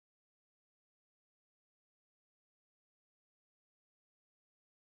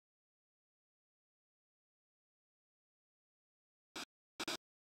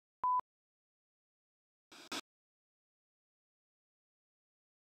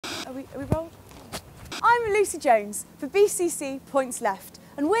Are we rolled? I'm Lucy Jones for BCC Points Left,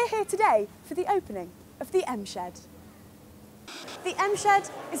 and we're here today for the opening of the M Shed. The M Shed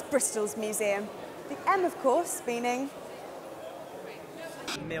is Bristol's museum. The M, of course, meaning...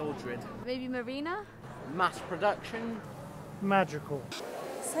 Mildred. Maybe Marina? Mass production. Magical.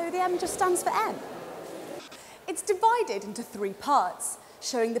 So the M just stands for M. It's divided into 3 parts,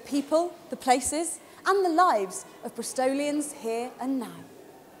 showing the people, the places, and the lives of Bristolians here and now.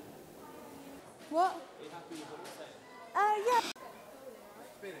 What? Yeah.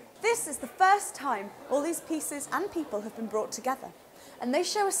 This is the first time all these pieces and people have been brought together, and they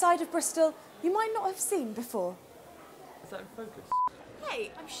show a side of Bristol you might not have seen before. Is that in focus?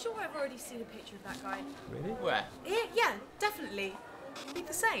 Hey, I'm sure I've already seen a picture of that guy. Really? Where? Yeah, definitely. Be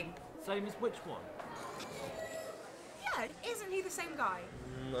the same. Same as which one? Yeah, isn't he the same guy?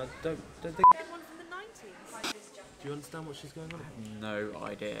 I don't think... The one from the 90s. Do you understand what she's going on? No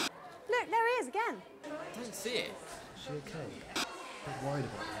idea. Look, there he is again. I don't see it. Is she okay? I'm worried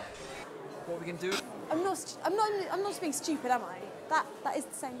about her. What are we going to do? I'm not just being stupid, am I? That is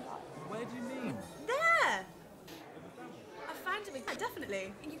the same guy. Where do you mean? There! I found him again,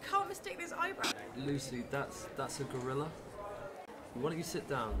 definitely. You can't mistake those eyebrows. Lucy, that's a gorilla. Why don't you sit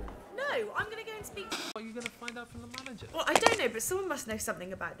down then? No, I'm going to go and speak to... What are you going to find out from the manager? Well, I don't know, but someone must know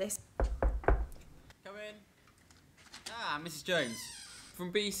something about this. Come in. Ah, Mrs. Jones.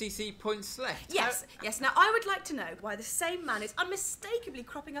 From BCC Points Left. Yes. Now I would like to know why the same man is unmistakably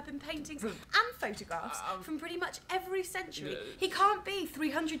cropping up in paintings and photographs from pretty much every century. He can't be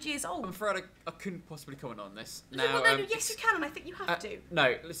 300 years old. I'm afraid I couldn't possibly comment on this. No, yes you can, and I think you have to.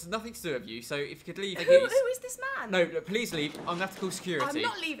 No, this has nothing to do with you, so if you could leave... Who is this man? No, please leave. I'm going to have to call security. I'm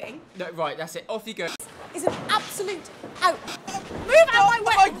not leaving. No, right, that's it. Off you go. Is an absolute out. Move out of my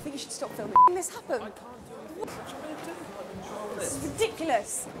way! I think you should stop filming. This happened. I can't do anything. What are you doing? Control This this. is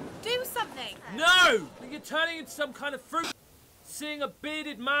ridiculous. Do something. No! You're turning into some kind of fruit. Seeing a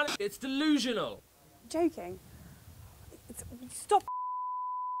bearded man, it's delusional. Joking. Stop.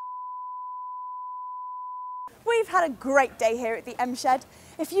 We've had a great day here at the M Shed.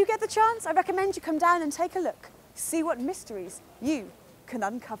 If you get the chance, I recommend you come down and take a look. See what mysteries you can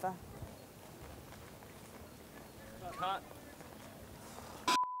uncover. Cut.